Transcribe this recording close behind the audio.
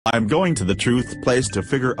I'm going to the truth place to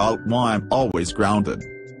figure out why I'm always grounded.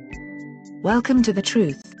 Welcome to the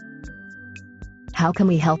truth. How can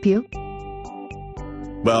we help you?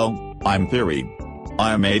 Well, I'm Theory.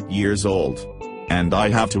 I'm 8 years old. And I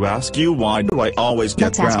have to ask you, why do I always get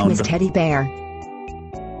Let's ask grounded? Miss Teddy Bear.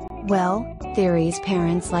 Well, Theory's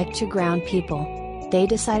parents like to ground people. They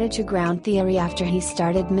decided to ground Theory after he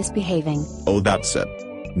started misbehaving. Oh, that's it.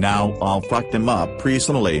 Now I'll fuck them up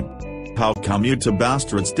personally. How come you two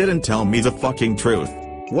bastards didn't tell me the fucking truth?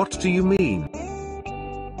 What do you mean?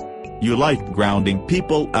 You liked grounding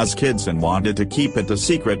people as kids and wanted to keep it a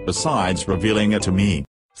secret besides revealing it to me.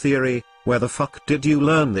 Theory, where the fuck did you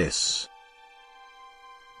learn this?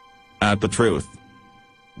 At the truth.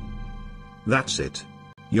 That's it.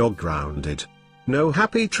 You're grounded. No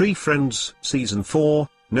Happy Tree Friends Season 4,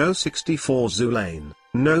 no 64 Zulane,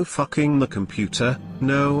 no fucking the computer,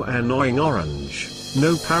 no annoying orange,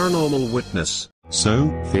 no paranormal witness. So,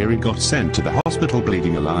 Theory got sent to the hospital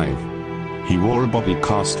bleeding alive. He wore a body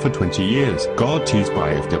cast for 20 years, got teased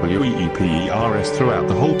by FWEEPERS throughout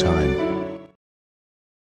the whole time.